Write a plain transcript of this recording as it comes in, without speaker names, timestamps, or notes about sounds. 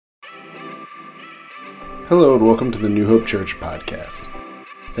Hello and welcome to the New Hope Church podcast.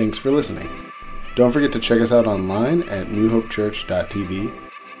 Thanks for listening. Don't forget to check us out online at newhopechurch.tv,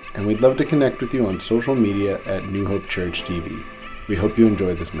 and we'd love to connect with you on social media at New Hope Church TV. We hope you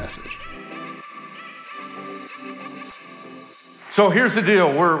enjoy this message. So here's the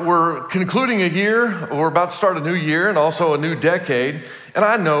deal. We're concluding a year. We're about to start a new year and also a new decade. And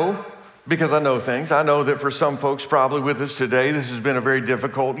I know, because I know things, I know that for some folks probably with us today, this has been a very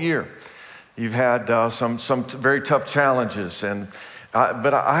difficult year. You've had some very tough challenges,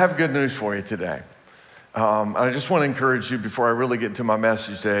 but I have good news for you today. I just want to encourage you before I really get into my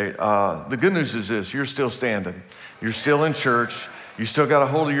message today. The good news is this: you're still standing. You're still in church. You still got a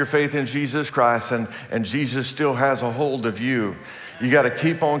hold of your faith in Jesus Christ, and Jesus still has a hold of you. You got to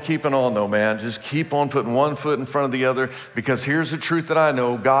keep on keeping on, though, man. Just keep on putting one foot in front of the other, because here's the truth that I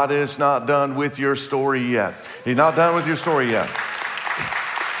know: God is not done with your story yet. He's not done with your story yet.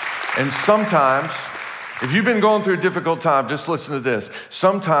 And sometimes, if you've been going through a difficult time, just listen to this.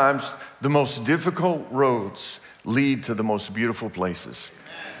 Sometimes the most difficult roads lead to the most beautiful places.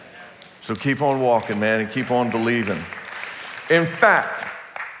 So keep on walking, man, and keep on believing. In fact,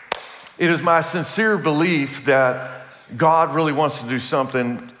 it is my sincere belief that God really wants to do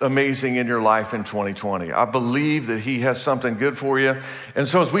something amazing in your life in 2020. I believe that He has something good for you. And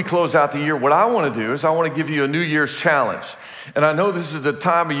so as we close out the year, what I want to do is I want to give you a New Year's challenge. And I know this is the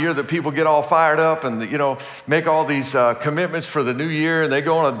time of year that people get all fired up and, make all these commitments for the new year, and they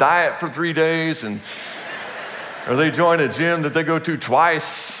go on a diet for 3 days, or they join a gym that they go to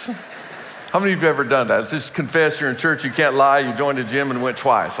twice. How many of you have ever done that? Just confess you're in church, you can't lie, you joined a gym and went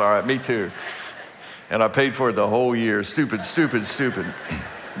twice. All right, me too. And I paid for it the whole year. Stupid.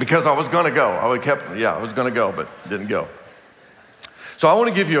 Because I was going to go. I was going to go, but didn't go. So I want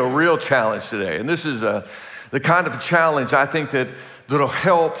to give you a real challenge today. And this is the kind of challenge I think that'll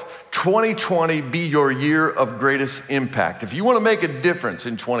help 2020 be your year of greatest impact. If you want to make a difference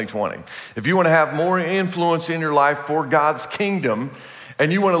in 2020, if you want to have more influence in your life for God's kingdom,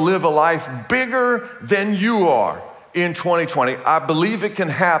 and you want to live a life bigger than you are in 2020, I believe it can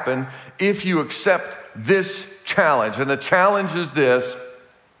happen if you accept this challenge. And the challenge is this: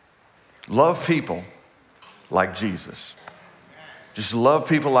 love people like Jesus. Just love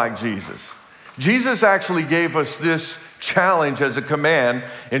people like Jesus. Jesus actually gave us this challenge as a command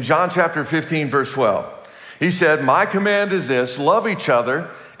in John chapter 15, verse 12. He said, "My command is this: love each other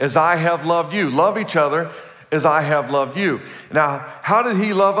as I have loved you." Love each other as I have loved you. Now, how did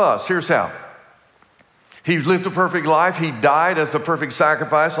He love us? Here's how. He lived a perfect life. He died as a perfect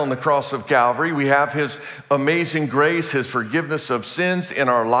sacrifice on the cross of Calvary. We have His amazing grace, His forgiveness of sins in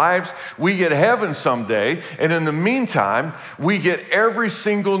our lives. We get heaven someday. And in the meantime, we get every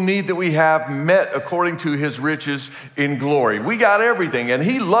single need that we have met according to His riches in glory. We got everything. And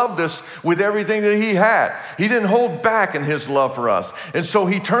He loved us with everything that He had. He didn't hold back in His love for us. And so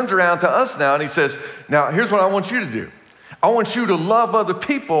He turns around to us now and He says, "Now, here's what I want you to do. I want you to love other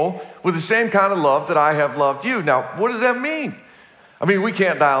people with the same kind of love that I have loved you." Now, what does that mean? I mean, we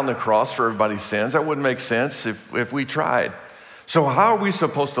can't die on the cross for everybody's sins. That wouldn't make sense if we tried. So how are we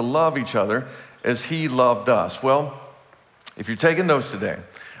supposed to love each other as He loved us? Well, if you're taking notes today,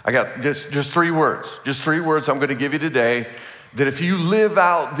 I got just 3 words. Just 3 words I'm going to give you today, that if you live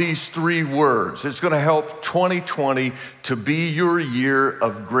out these 3 words, it's going to help 2020 to be your year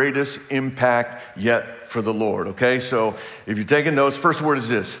of greatest impact yet for the Lord, okay? So if you're taking notes, first word is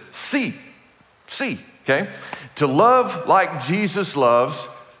this: see, okay? To love like Jesus loves,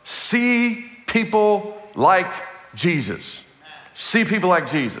 see people like Jesus. See people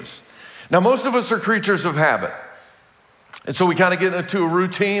like Jesus. Now, most of us are creatures of habit. And so we kind of get into a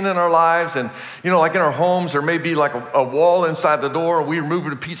routine in our lives, and like in our homes, there may be like a wall inside the door, and we're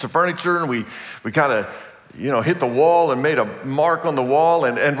moving a piece of furniture, and we kind of hit the wall and made a mark on the wall,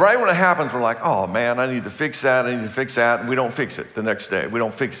 and right when it happens, we're like, "Oh man, I need to fix that, and we don't fix it the next day. We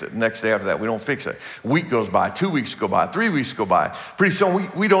don't fix it the next day after that. We don't fix it. A week goes by, 2 weeks go by, 3 weeks go by. Pretty soon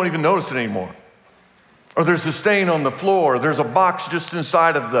we don't even notice it anymore. Or there's a stain on the floor. There's a box just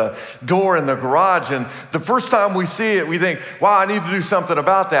inside of the door in the garage. And the first time we see it, we think, wow, I need to do something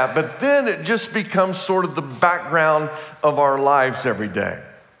about that. But then it just becomes sort of the background of our lives every day.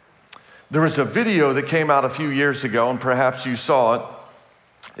 There was a video that came out a few years ago, and perhaps you saw it.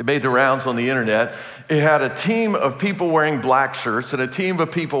 It made the rounds on the internet. It had a team of people wearing black shirts and a team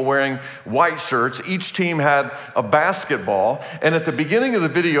of people wearing white shirts. Each team had a basketball. And at the beginning of the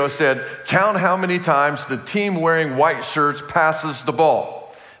video it said, "Count how many times the team wearing white shirts passes the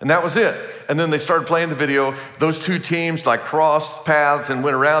ball." And that was it. And then they started playing the video. Those two teams like crossed paths and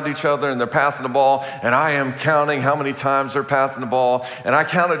went around each other, and they're passing the ball. And I am counting how many times they're passing the ball. And I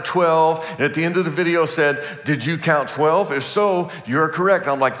counted 12. And at the end of the video said, did you count 12? If so, you're correct.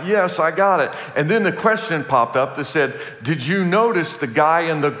 I'm like, yes, I got it. And then the question popped up that said, did you notice the guy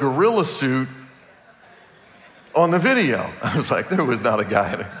in the gorilla suit on the video? I was like, there was not a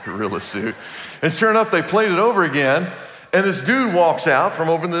guy in a gorilla suit. And sure enough, they played it over again. And this dude walks out from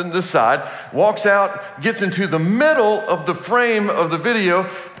over this side, walks out, gets into the middle of the frame of the video,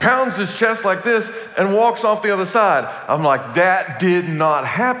 pounds his chest like this, and walks off the other side. I'm like, that did not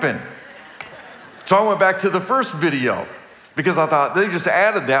happen. So I went back to the first video because I thought they just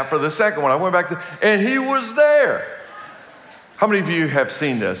added that for the second one. I went back and he was there. How many of you have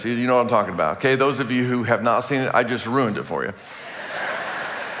seen this? You know what I'm talking about, okay? Those of you who have not seen it, I just ruined it for you.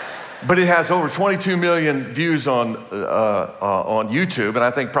 But it has over 22 million views on YouTube, and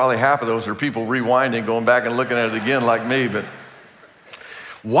I think probably half of those are people rewinding, going back and looking at it again like me. But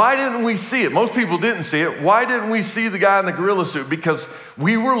why didn't we see it? Most people didn't see it. Why didn't we see the guy in the gorilla suit? Because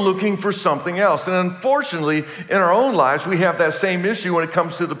we were looking for something else. And unfortunately, in our own lives, we have that same issue when it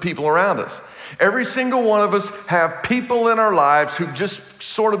comes to the people around us. Every single one of us have people in our lives who just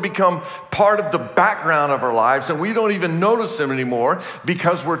sort of become part of the background of our lives, and we don't even notice them anymore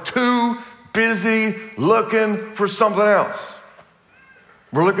because we're too busy looking for something else.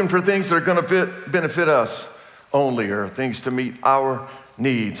 We're looking for things that are going to benefit us only, or things to meet our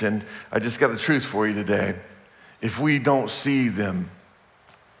needs. And I just got a truth for you today. If we don't see them,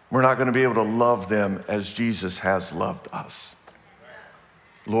 we're not going to be able to love them as Jesus has loved us.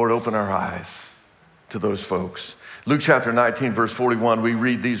 Lord, open our eyes to those folks. Luke chapter 19, verse 41, we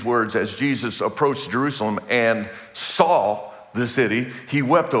read these words: as Jesus approached Jerusalem and saw the city, he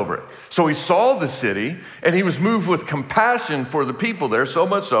wept over it. So he saw the city and he was moved with compassion for the people there, so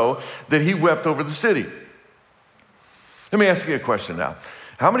much so that he wept over the city. Let me ask you a question now.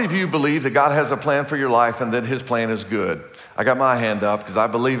 How many of you believe that God has a plan for your life and that his plan is good? I got my hand up because I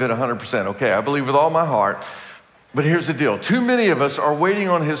believe it 100%. Okay, I believe with all my heart. But here's the deal. Too many of us are waiting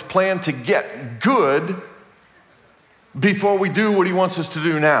on his plan to get good before we do what he wants us to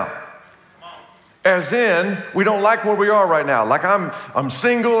do now. As in, we don't like where we are right now. Like I'm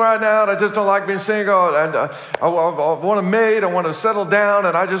single right now, and I just don't like being single. And I want a mate, I want to settle down,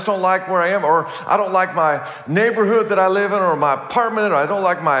 and I just don't like where I am. Or I don't like my neighborhood that I live in, or my apartment, or I don't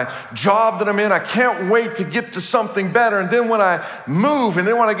like my job that I'm in. I can't wait to get to something better. And then when I move, and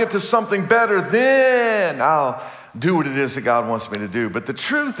then when I get to something better, then I'll do what it is that God wants me to do. But the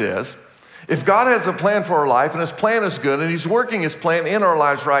truth is, if God has a plan for our life and his plan is good and he's working his plan in our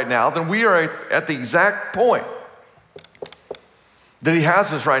lives right now, then we are at the exact point that he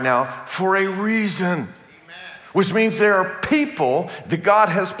has us right now for a reason. Amen. Which means there are people that God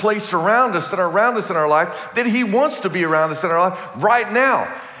has placed around us, that are around us in our life, that he wants to be around us in our life right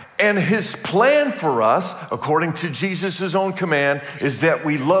now. And his plan for us, according to Jesus' own command, is that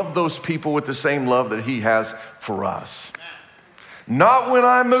we love those people with the same love that he has for us. Not when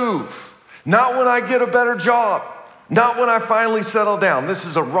I move. Not when I get a better job. Not when I finally settle down. This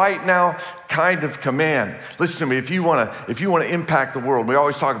is a right now kind of command. Listen to me, if you want to impact the world, we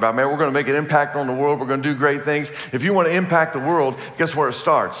always talk about, man, we're going to make an impact on the world. We're going to do great things. If you want to impact the world, guess where it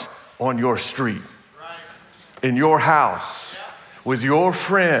starts? On your street, in your house, with your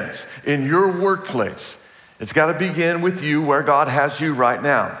friends, in your workplace. It's got to begin with you where God has you right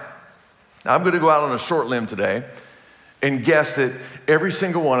now. Now, I'm going to go out on a short limb today and guess that every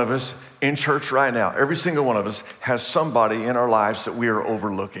single one of us in church right now, every single one of us has somebody in our lives that we are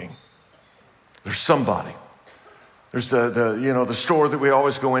overlooking. There's somebody. There's the store that we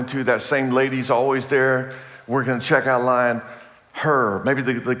always go into, that same lady's always there working the checkout line. Her, maybe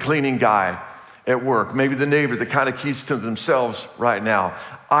the cleaning guy at work, maybe the neighbor that kind of keeps to themselves right now.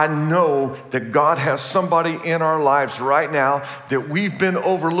 I know that God has somebody in our lives right now that we've been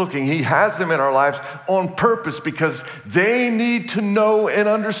overlooking. He has them in our lives on purpose because they need to know and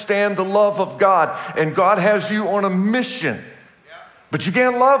understand the love of God. And God has you on a mission. But you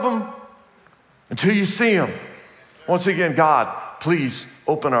can't love them until you see them. Once again, God, please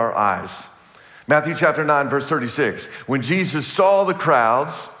open our eyes. Matthew chapter 9, verse 36. When Jesus saw the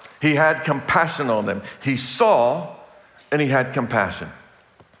crowds, he had compassion on them. He saw and he had compassion.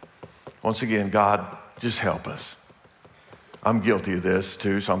 Once again, God, just help us. I'm guilty of this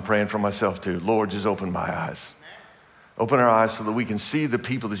too, so I'm praying for myself too. Lord, just open my eyes. Open our eyes so that we can see the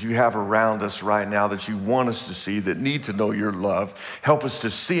people that you have around us right now that you want us to see, that need to know your love. Help us to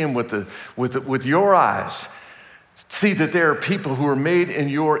see them with your eyes. See that there are people who are made in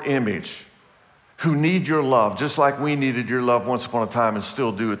your image, who need your love, just like we needed your love once upon a time and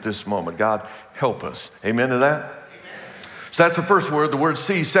still do at this moment. God, help us. Amen to that? Amen. So that's the first word, the word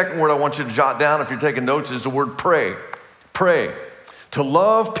see. Second word I want you to jot down if you're taking notes is the word pray. Pray. To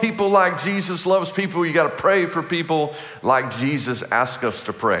love people like Jesus loves people, you got to pray for people like Jesus asked us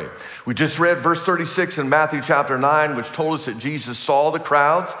to pray. We just read verse 36 in Matthew chapter 9, which told us that Jesus saw the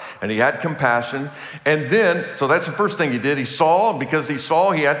crowds and he had compassion. And then, so that's the first thing he did. He saw, and because he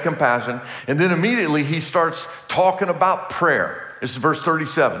saw, he had compassion. And then immediately he starts talking about prayer. This is verse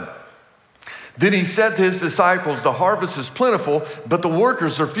 37. Then he said to his disciples, the harvest is plentiful, but the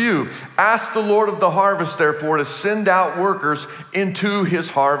workers are few. Ask the Lord of the harvest, therefore, to send out workers into his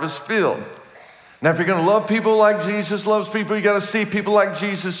harvest field. Now, if you're going to love people like Jesus loves people, you got to see people like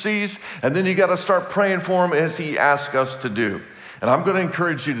Jesus sees, and then you got to start praying for them as he asks us to do. And I'm going to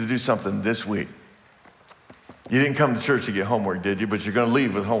encourage you to do something this week. You didn't come to church to get homework, did you? But you're going to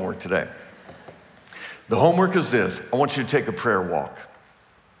leave with homework today. The homework is this. I want you to take a prayer walk.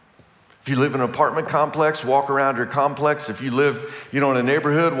 If you live in an apartment complex, walk around your complex. If you live, in a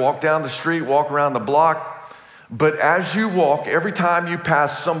neighborhood, walk down the street, walk around the block. But as you walk, every time you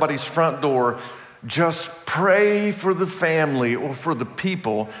pass somebody's front door, just pray for the family or for the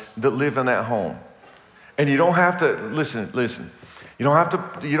people that live in that home. And you don't have to, listen. You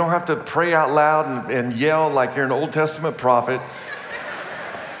don't have to pray out loud and yell like you're an Old Testament prophet,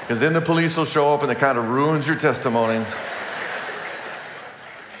 because then the police will show up and it kind of ruins your testimony.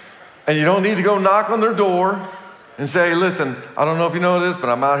 And you don't need to go knock on their door and say, listen, I don't know if you know this, but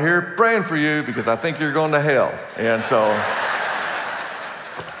I'm out here praying for you because I think you're going to hell. And so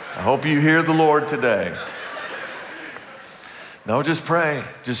I hope you hear the Lord today. No, just pray.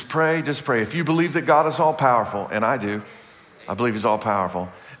 Just pray. Just pray. If you believe that God is all powerful, and I do, I believe he's all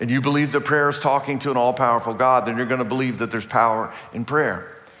powerful, and you believe that prayer is talking to an all powerful God, then you're going to believe that there's power in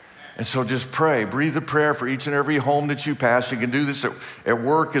prayer. And so just pray, breathe a prayer for each and every home that you pass. You can do this at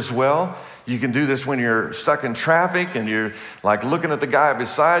work as well. You can do this when you're stuck in traffic and you're like looking at the guy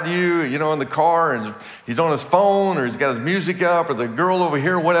beside you, in the car, and he's on his phone or he's got his music up, or the girl over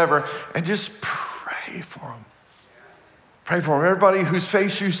here, whatever, and just pray for him. Pray for him. Everybody whose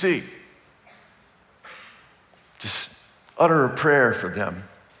face you see, just utter a prayer for them,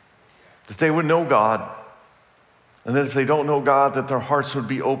 that they would know God. And then if they don't know God, that their hearts would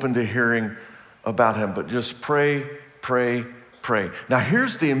be open to hearing about him. But just pray, pray, pray. Now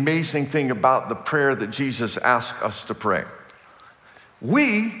here's the amazing thing about the prayer that Jesus asked us to pray.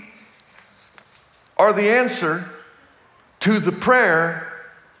 We are the answer to the prayer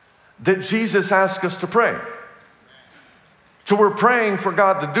that Jesus asked us to pray. So we're praying for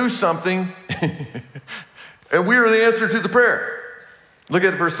God to do something, and we are the answer to the prayer. Look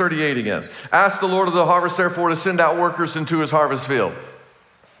at verse 38 again. Ask the Lord of the harvest, therefore, to send out workers into his harvest field.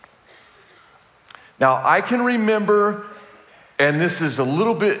 Now, I can remember, and this is a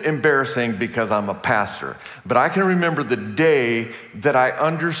little bit embarrassing because I'm a pastor, but I can remember the day that I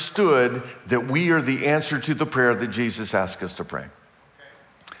understood that we are the answer to the prayer that Jesus asked us to pray.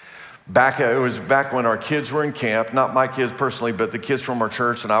 It was back when our kids were in camp, not my kids personally, but the kids from our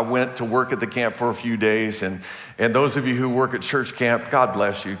church, and I went to work at the camp for a few days, and those of you who work at church camp, God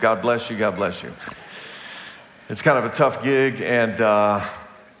bless you, God bless you, God bless you. It's kind of a tough gig, and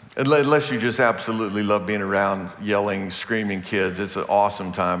unless you just absolutely love being around yelling, screaming kids, it's an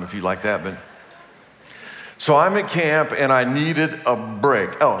awesome time if you like that. But so I'm at camp, and I needed a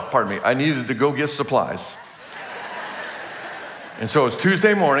break. I needed to go get supplies. And so it's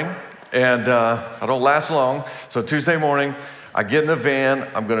Tuesday morning, and I don't last long. So Tuesday morning, I get in the van.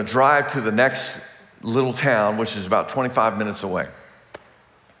 I'm going to drive to the next little town, which is about 25 minutes away.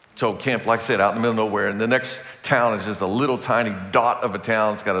 So camp, like I said, out in the middle of nowhere. And the next town is just a little tiny dot of a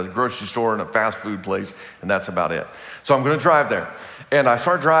town. It's got a grocery store and a fast food place, and that's about it. So I'm going to drive there. And I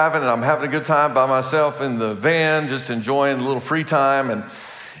start driving, and I'm having a good time by myself in the van, just enjoying a little free time.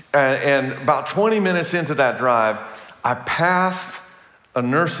 And about 20 minutes into that drive, I passed a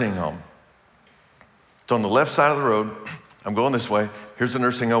nursing home. It's on the left side of the road. I'm going this way. Here's the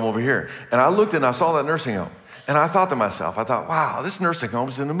nursing home over here. And I looked and I saw that nursing home. And I thought to myself, wow, this nursing home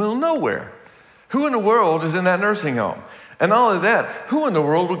is in the middle of nowhere. Who in the world is in that nursing home? And not only that, who in the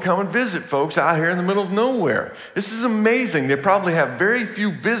world would come and visit folks out here in the middle of nowhere? This is amazing. They probably have very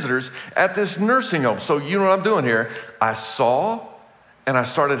few visitors at this nursing home. So you know what I'm doing here? I saw and I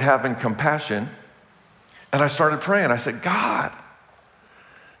started having compassion. And I started praying. I said, God,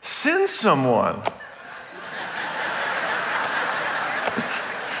 send someone.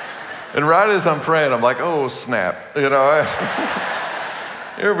 And right as I'm praying, I'm like, oh, snap. Here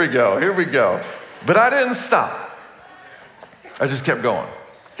we go. But I didn't stop. I just kept going.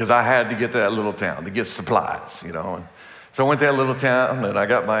 because I had to get to that little town to get supplies, you know. And so I went to that little town, and I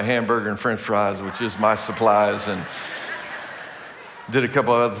got my hamburger and french fries, which is my supplies, and did a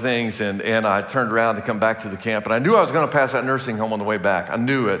couple of other things, and I turned around to come back to the camp, and I knew I was going to pass that nursing home on the way back. I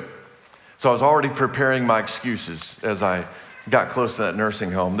knew it. So I was already preparing my excuses as I got close to that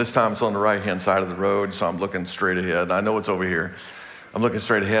nursing home. This time it's on the right-hand side of the road, so I'm looking straight ahead. I know it's over here. I'm looking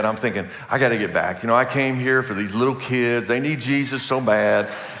straight ahead. I'm thinking, I got to get back. You know, I came here for these little kids. They need Jesus so bad,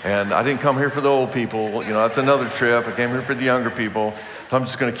 and I didn't come here for the old people. You know, that's another trip. I came here for the younger people. So I'm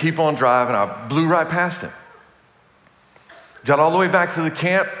just going to keep on driving. I blew right past him. Got all the way back to the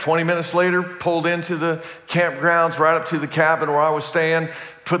camp. 20 minutes later, pulled into the campgrounds, right up to the cabin where I was staying,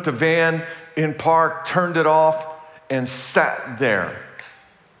 put the van in park, turned it off, and sat there.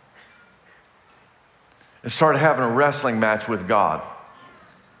 And started having a wrestling match with God,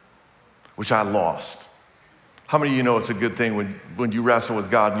 which I lost. How many of you know it's a good thing when you wrestle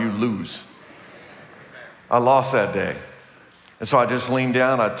with God and you lose? I lost that day. And so I just leaned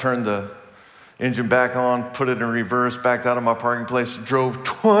down, I turned the engine back on, put it in reverse, backed out of my parking place, drove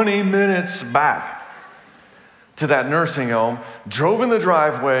 20 minutes back to that nursing home, drove in the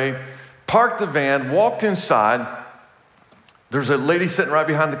driveway, parked the van, walked inside. There's a lady sitting right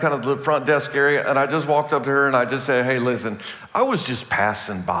behind the kind of the front desk area, and I just walked up to her and I just said, hey, listen, I was just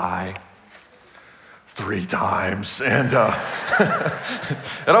passing by 3 times, and and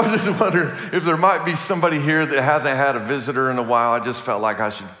I was just wondering if there might be somebody here that hasn't had a visitor in a while. I just felt like I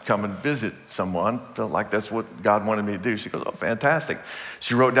should come and visit someone. Felt like that's what God wanted me to do. She goes, oh, fantastic.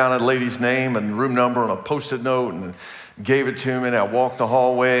 She wrote down a lady's name and room number on a Post-it note and gave it to me, and I walked the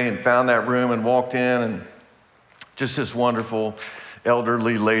hallway and found that room and walked in, and just this wonderful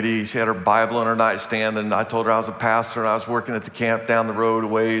elderly lady. She had her Bible on her nightstand, and I told her I was a pastor and I was working at the camp down the road a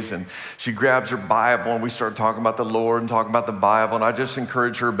ways, and she grabs her Bible and we started talking about the Lord and talking about the Bible, and I just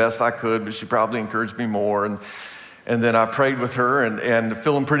encouraged her best I could, but she probably encouraged me more, and then I prayed with her and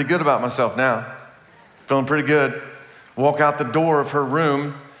feeling pretty good about myself now. Feeling pretty good. Walk out the door of her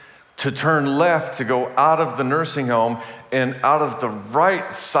room to turn left to go out of the nursing home, and out of the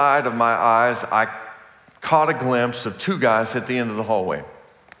right side of my eyes, I caught a glimpse of 2 guys at the end of the hallway.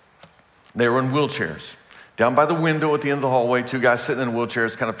 They were in wheelchairs. Down by the window at the end of the hallway, 2 guys sitting in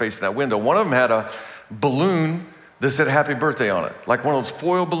wheelchairs kind of facing that window. One of them had a balloon that said happy birthday on it, like one of those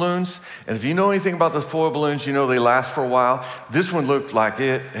foil balloons. And if you know anything about the foil balloons, you know they last for a while. This one looked like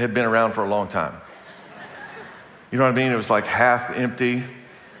it had been around for a long time. You know what I mean? It was like half empty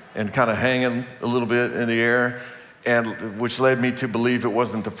and kind of hanging a little bit in the air, and which led me to believe it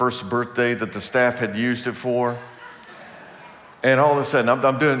wasn't the first birthday that the staff had used it for. And all of a sudden,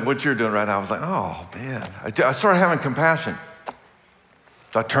 I'm doing what you're doing right now. I was like, oh, man. I started having compassion.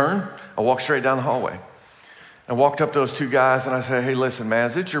 So I turned, I walked straight down the hallway. I walked up to those 2 guys, and I said, hey, listen, man,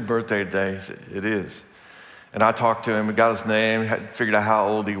 is it your birthday today? He said, it is. And I talked to him and got his name, figured out how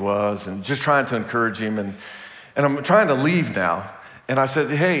old he was, and just trying to encourage him. And I'm trying to leave now. And I said,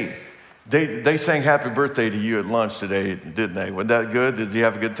 hey, They sang happy birthday to you at lunch today, didn't they? Was that good? Did you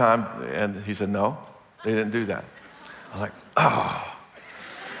have a good time? And he said, no, they didn't do that. I was like, oh.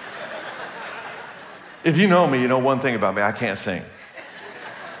 If you know me, you know one thing about me, I can't sing.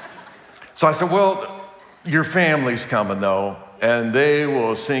 So I said, well, your family's coming though, and they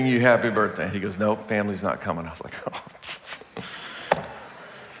will sing you happy birthday. He goes, no, family's not coming. I was like, oh.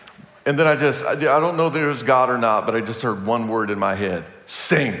 And then I don't know if it was God or not, but I just heard one word in my head,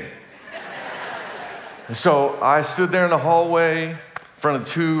 sing. So I stood there in the hallway in front of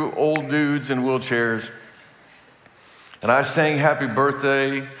 2 old dudes in wheelchairs, and I sang happy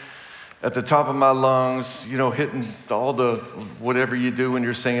birthday at the top of my lungs, you know, hitting all the whatever you do when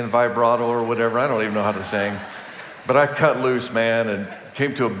you're singing vibrato or whatever. I don't even know how to sing. But I cut loose, man, and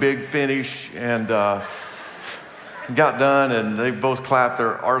came to a big finish, and got done, and they both clapped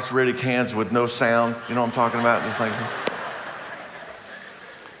their arthritic hands with no sound. You know what I'm talking about? Just like,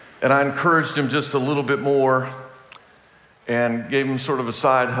 and I encouraged him just a little bit more and gave him sort of a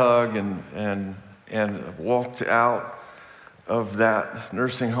side hug and walked out of that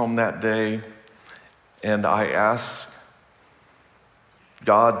nursing home that day. And I asked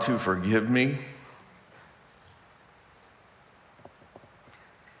God to forgive me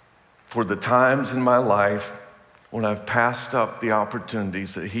for the times in my life when I've passed up the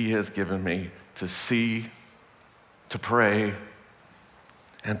opportunities that He has given me to see, to pray,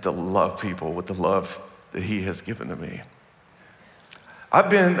 and to love people with the love that He has given to me. I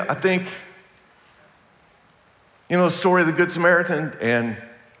think, you know, the story of the Good Samaritan, and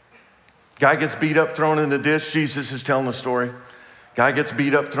guy gets beat up, thrown in the ditch. Jesus is telling the story. Guy gets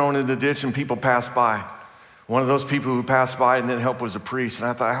beat up, thrown in the ditch, and people pass by. One of those people who passed by and didn't help was a priest. And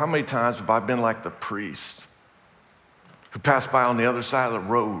I thought, how many times have I been like the priest who passed by on the other side of the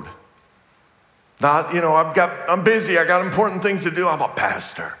road? Not, I'm busy. I got important things to do. I'm a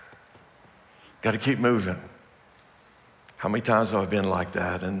pastor. Got to keep moving. How many times have I been like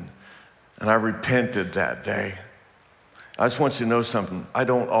that? And I repented that day. I just want you to know something. I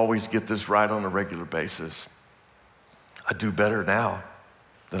don't always get this right on a regular basis. I do better now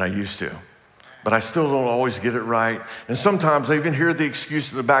than I used to. But I still don't always get it right. And sometimes I even hear the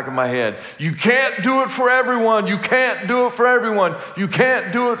excuse in the back of my head, you can't do it for everyone. You can't do it for everyone. You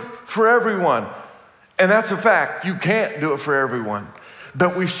can't do it for everyone. And that's a fact. You can't do it for everyone.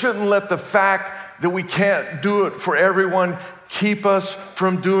 But we shouldn't let the fact that we can't do it for everyone keep us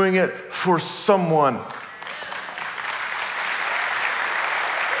from doing it for someone.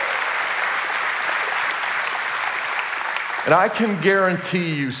 And I can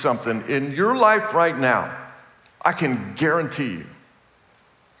guarantee you something. In your life right now, I can guarantee you,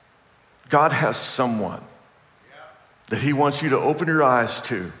 God has someone that he wants you to open your eyes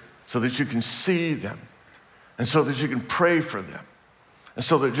to so that you can see them and so that you can pray for them. And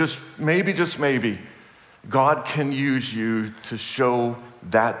so that just maybe, God can use you to show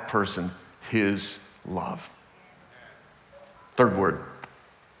that person his love. Third word.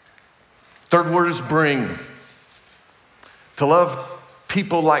 Third word is bring. To love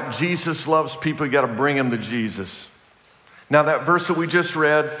people like Jesus loves people, you got to bring them to Jesus. Now that verse that we just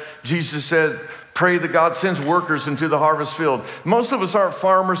read, Jesus said, pray that God sends workers into the harvest field. Most of us aren't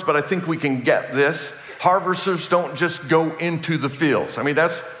farmers, but I think we can get this. Harvesters don't just go into the fields. I mean,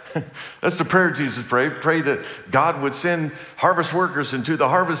 that's the prayer Jesus prayed. Pray that God would send harvest workers into the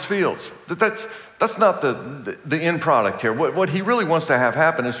harvest fields. That's not the end product here. What he really wants to have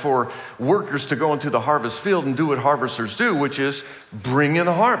happen is for workers to go into the harvest field and do what harvesters do, which is bring in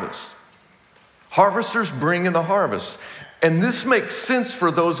the harvest. Harvesters bring in the harvest. And this makes sense for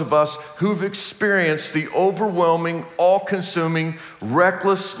those of us who've experienced the overwhelming, all-consuming,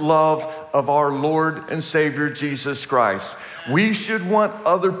 reckless love of our Lord and Savior, Jesus Christ. We should want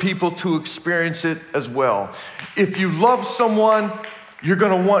other people to experience it as well. If you love someone, you're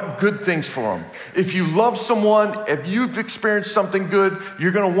gonna want good things for them. If you love someone, if you've experienced something good,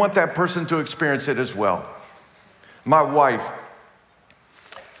 you're gonna want that person to experience it as well. My wife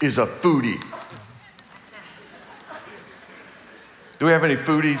is a foodie. Do we have any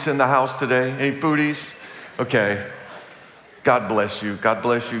foodies in the house today? Any foodies? Okay. God bless you. God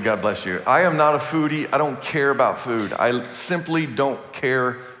bless you. God bless you. I am not a foodie. I don't care about food. I simply don't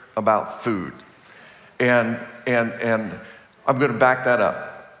care about food. And I'm going to back that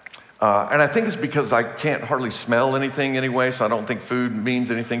up. And I think it's because I can't hardly smell anything anyway, so I don't think food means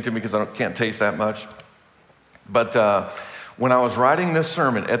anything to me because I can't taste that much. But when I was writing this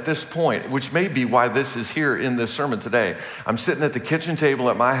sermon at this point, which may be why this is here in this sermon today, I'm sitting at the kitchen table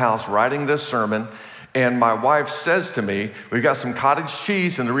at my house writing this sermon, and my wife says to me, we've got some cottage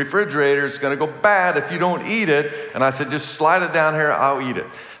cheese in the refrigerator. It's going to go bad if you don't eat it. And I said, just slide it down here. I'll eat it.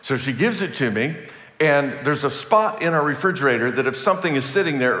 So she gives it to me, and there's a spot in our refrigerator that if something is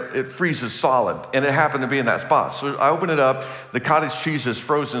sitting there, it freezes solid. And it happened to be in that spot. So I open it up. The cottage cheese is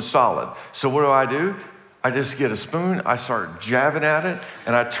frozen solid. So what do? I just get a spoon, I start jabbing at it,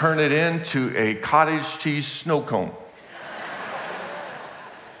 and I turn it into a cottage cheese snow cone.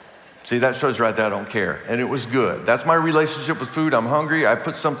 See, that shows right there I don't care. And it was good. That's my relationship with food. I'm hungry. I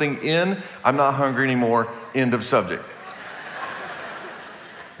put something in. I'm not hungry anymore. End of subject.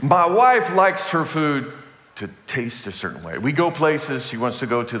 My wife likes her food to taste a certain way. We go places. She wants to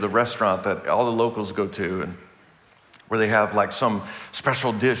go to the restaurant that all the locals go to, and where they have like some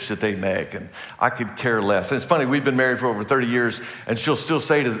special dish that they make, and I could care less. And it's funny, we've been married for over 30 years, and she'll still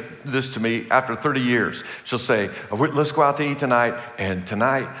say this to me after 30 years. She'll say, let's go out to eat tonight, and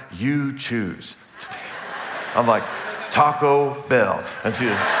tonight you choose. I'm like, Taco Bell. And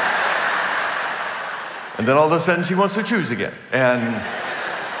then all of a sudden she wants to choose again.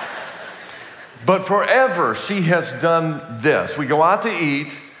 But forever she has done this. We go out to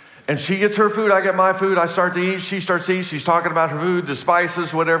eat, and she gets her food, I get my food, I start to eat, she starts to eat, she's talking about her food, the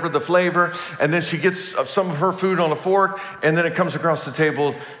spices, whatever, the flavor, and then she gets some of her food on a fork, and then it comes across the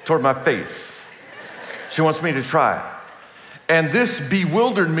table toward my face. She wants me to try it. And this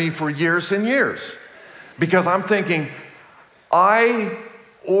bewildered me for years and years, because I'm thinking, I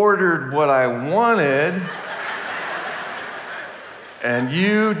ordered what I wanted, and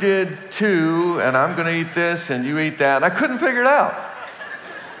you did too, and I'm gonna eat this, and you eat that, and I couldn't figure it out.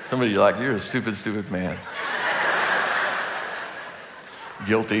 Some of you are like, you're a stupid man.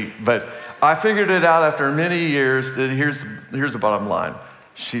 Guilty. But I figured it out after many years that here's the bottom line.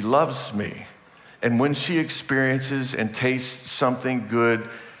 She loves me, And when she experiences and tastes something good,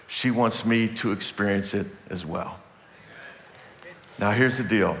 she wants me to experience it as well. Now, here's the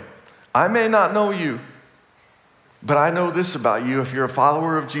deal. I may not know you, but I know this about you. If you're a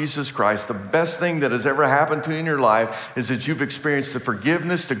follower of Jesus Christ, the best thing that has ever happened to you in your life is that you've experienced the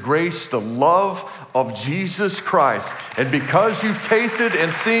forgiveness, the grace, the love of Jesus Christ. And because you've tasted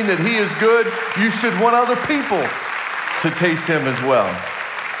and seen that he is good, you should want other people to taste him as well.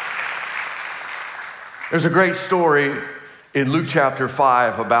 There's a great story in Luke chapter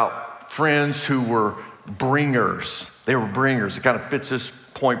 5 about friends who were bringers. They were bringers. It kind of fits this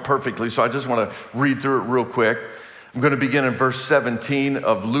point perfectly, so I just want to read through it real quick. I'm going to begin in verse 17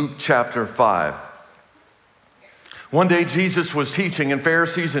 of Luke chapter 5. One day Jesus was teaching, and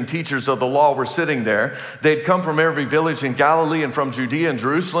Pharisees and teachers of the law were sitting there. They'd come from every village in Galilee and from Judea and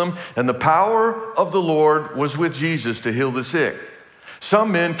Jerusalem, and the power of the Lord was with Jesus to heal the sick.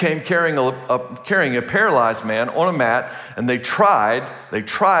 Some men came carrying a paralyzed man on a mat, and they tried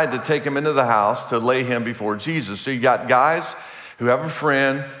to take him into the house to lay him before Jesus. So you got guys who have a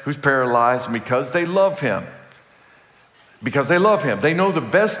friend who's paralyzed, and because they love him, they know the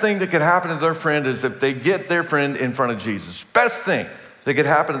best thing that could happen to their friend is if they get their friend in front of Jesus. Best thing that could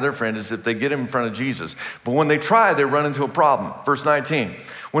happen to their friend is if they get him in front of Jesus. But when they try, they run into a problem. Verse 19,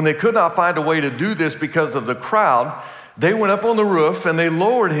 when they could not find a way to do this because of the crowd, they went up on the roof and they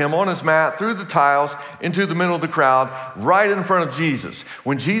lowered him on his mat through the tiles into the middle of the crowd, right in front of Jesus.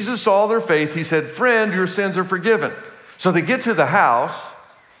 When Jesus saw their faith, he said, "Friend, your sins are forgiven." So they get to the house.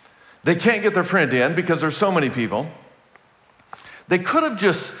 They can't get their friend in because there's so many people. They could have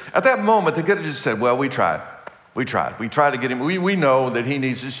just, at that moment, they could have just said, well, we tried. We tried to get him. We know that he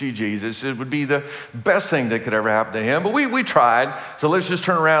needs to see Jesus. It would be the best thing that could ever happen to him. But we tried, so let's just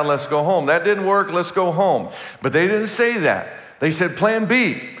turn around, let's go home. That didn't work, let's go home. But they didn't say that. They said plan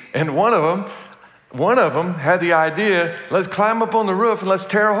B. And one of them had the idea, let's climb up on the roof and let's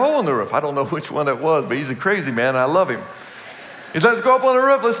tear a hole in the roof. I don't know which one it was, but he's a crazy man. I love him. He said, let's go up on the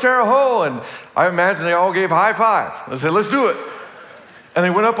roof, let's tear a hole. And I imagine they all gave a high five. They said, let's do it. And they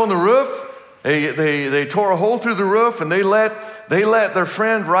went up on the roof. They tore a hole through the roof, and they let their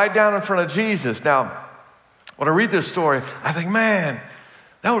friend right down in front of Jesus. Now, when I read this story, I think, man,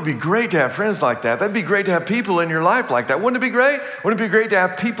 that would be great to have friends like that. That'd be great to have people in your life like that. Wouldn't it be great? Wouldn't it be great to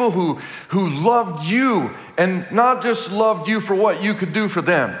have people who loved you and not just loved you for what you could do for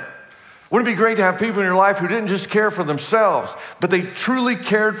them? Wouldn't it be great to have people in your life who didn't just care for themselves, but they truly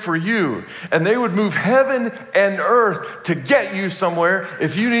cared for you, and they would move heaven and earth to get you somewhere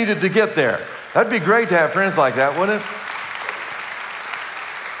if you needed to get there? That'd be great to have friends like that, wouldn't it?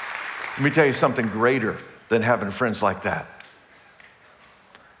 Let me tell you something greater than having friends like that.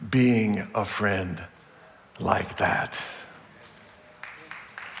 Being a friend like that.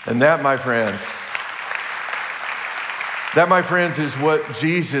 And that, my friends, is what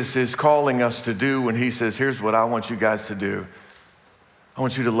Jesus is calling us to do when he says, here's what I want you guys to do. I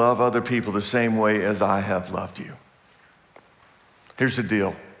want you to love other people the same way as I have loved you. Here's the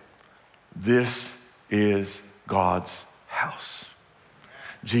deal. This is God's house.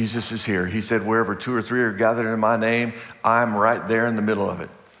 Jesus is here. He said, wherever 2 or 3 are gathered in my name, I'm right there in the middle of it.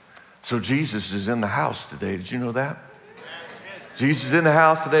 So Jesus is in the house today. Did you know that? Jesus is in the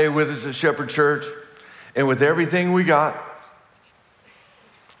house today with us at Shepherd Church. And with everything we got,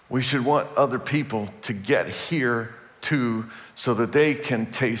 we should want other people to get here too, so that they can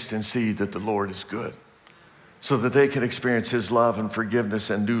taste and see that the Lord is good, so that they can experience his love and forgiveness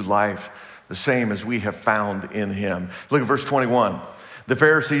and new life, the same as we have found in him. Look at verse 21. The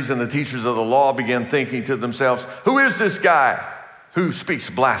Pharisees and the teachers of the law began thinking to themselves, who is this guy who speaks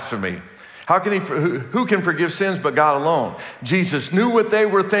blasphemy? Who can forgive sins but God alone? Jesus knew what they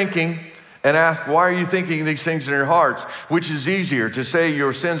were thinking and asked, why are you thinking these things in your hearts? Which is easier, to say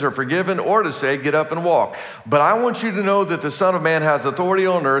your sins are forgiven or to say get up and walk? But I want you to know that the Son of Man has authority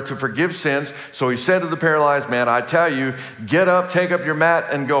on earth to forgive sins. So he said to the paralyzed man, I tell you, get up, take up your mat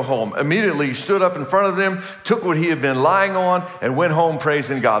and go home. Immediately he stood up in front of them, took what he had been lying on and went home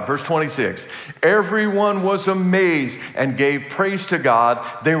praising God. Verse 26, everyone was amazed and gave praise to God.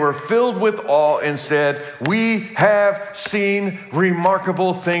 They were filled with awe and said, we have seen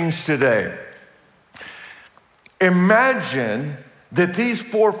remarkable things today. Imagine that these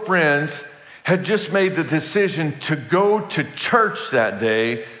 4 friends had just made the decision to go to church that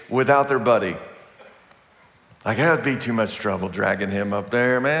day without their buddy. Like, that would be too much trouble dragging him up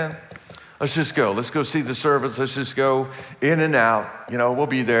there, man. Let's just go. Let's go see the service. Let's just go in and out. You know, we'll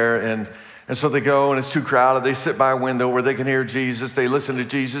be there. And so they go, and it's too crowded. They sit by a window where they can hear Jesus. They listen to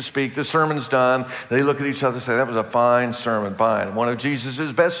Jesus speak. The sermon's done. They look at each other and say, that was a fine sermon, fine. One of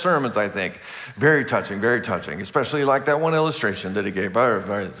Jesus' best sermons, I think. Very touching, especially like that one illustration that he gave.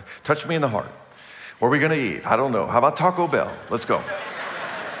 Touched me in the heart. What are we going to eat? I don't know. How about Taco Bell? Let's go.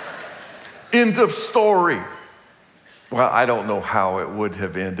 End of story. Well, I don't know how it would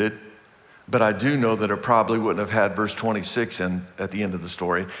have ended, but I do know that it probably wouldn't have had verse 26 at the end of the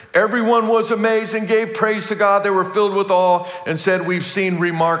story. Everyone was amazed and gave praise to God. They were filled with awe and said, we've seen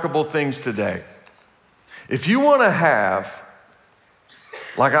remarkable things today. If you want to have,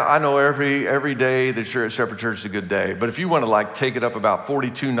 like I know every day that you're at Shepherd Church is a good day, but if you want to like take it up about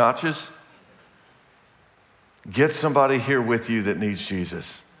 42 notches, get somebody here with you that needs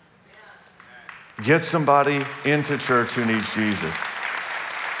Jesus. Get somebody into church who needs Jesus.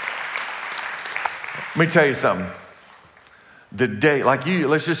 Let me tell you something. The day, like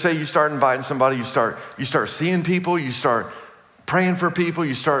let's just say you start inviting somebody, you start seeing people, you start praying for people,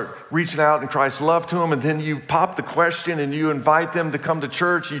 you start reaching out in Christ's love to them, and then you pop the question and you invite them to come to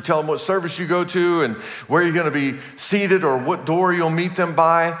church. You tell them what service you go to and where you're going to be seated or what door you'll meet them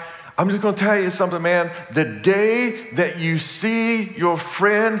by. I'm just going to tell you something, man. The day that you see your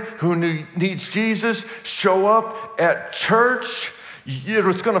friend who needs Jesus show up at church,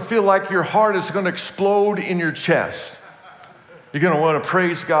 it's going to feel like your heart is going to explode in your chest. You're going to want to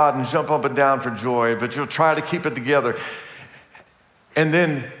praise God and jump up and down for joy, but you'll try to keep it together. And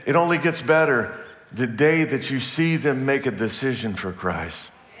then it only gets better the day that you see them make a decision for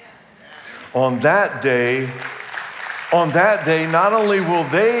Christ. On that day, not only will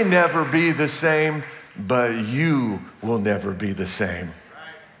they never be the same, but you will never be the same.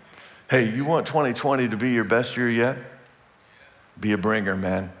 Hey, you want 2020 to be your best year yet? Be a bringer,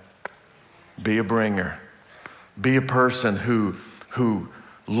 man. Be a bringer. Be a person who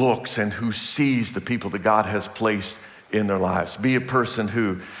looks and who sees the people that God has placed in their lives. Be a person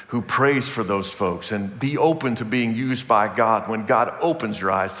who prays for those folks, and be open to being used by God when God opens your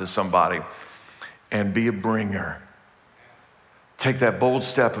eyes to somebody. And be a bringer. Take that bold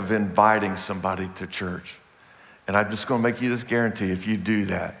step of inviting somebody to church. And I'm just going to make you this guarantee. If you do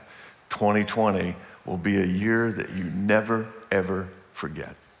that, 2020 will be a year that you never, ever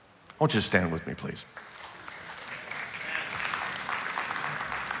forget. Won't you stand with me, please?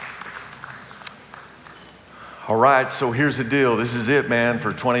 All right, so here's the deal. This is it, man,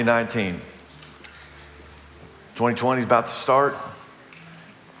 for 2019. 2020 is about to start.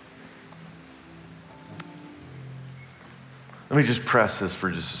 Let me just press this for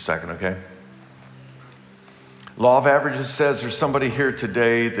just a second, okay? Law of averages says there's somebody here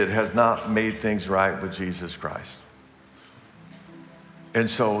today that has not made things right with Jesus Christ. And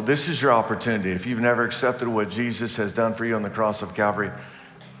so this is your opportunity. If you've never accepted what Jesus has done for you on the cross of Calvary,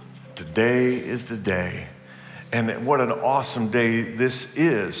 today is the day. And what an awesome day this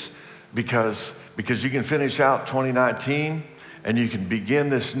is, because you can finish out 2019 and you can begin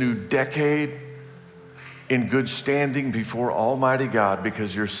this new decade in good standing before Almighty God,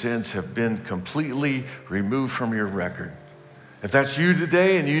 because your sins have been completely removed from your record. If that's you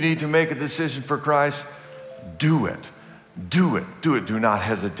today and you need to make a decision for Christ, do it. Do it. Do it. Do not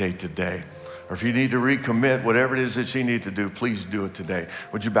hesitate today. Or if you need to recommit, whatever it is that you need to do, please do it today.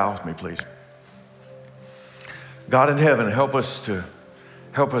 Would you bow with me, please? God in heaven, help us to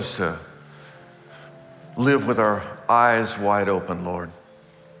live with our eyes wide open, Lord,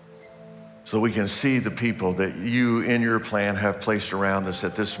 so we can see the people that you in your plan have placed around us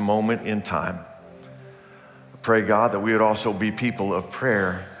at this moment in time. I pray, God, that we would also be people of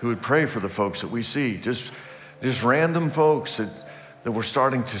prayer who would pray for the folks that we see, just random folks that we're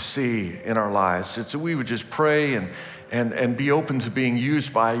starting to see in our lives. It's that we would just pray and be open to being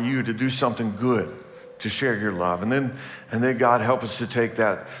used by you to do something good, to share your love. And then God, help us to take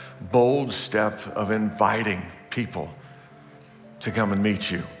that bold step of inviting people to come and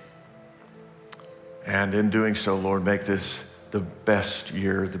meet you. And in doing so, Lord, make this the best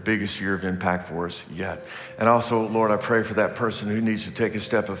year, the biggest year of impact for us yet. And also, Lord, I pray for that person who needs to take a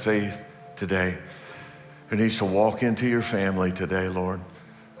step of faith today, who needs to walk into your family today, Lord.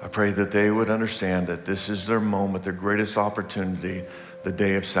 I pray that they would understand that this is their moment, their greatest opportunity, the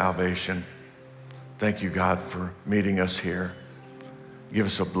day of salvation. Thank you, God, for meeting us here. Give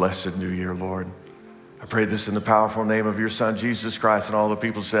us a blessed new year, Lord. I pray this in the powerful name of your Son, Jesus Christ, and all the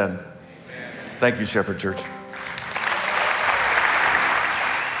people said, amen. Thank you, Shepherd Church.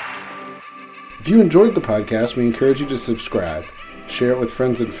 If you enjoyed the podcast, we encourage you to subscribe, share it with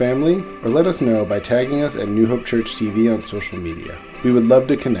friends and family, or let us know by tagging us at New Hope Church TV on social media. We would love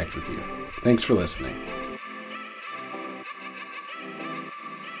to connect with you. Thanks for listening.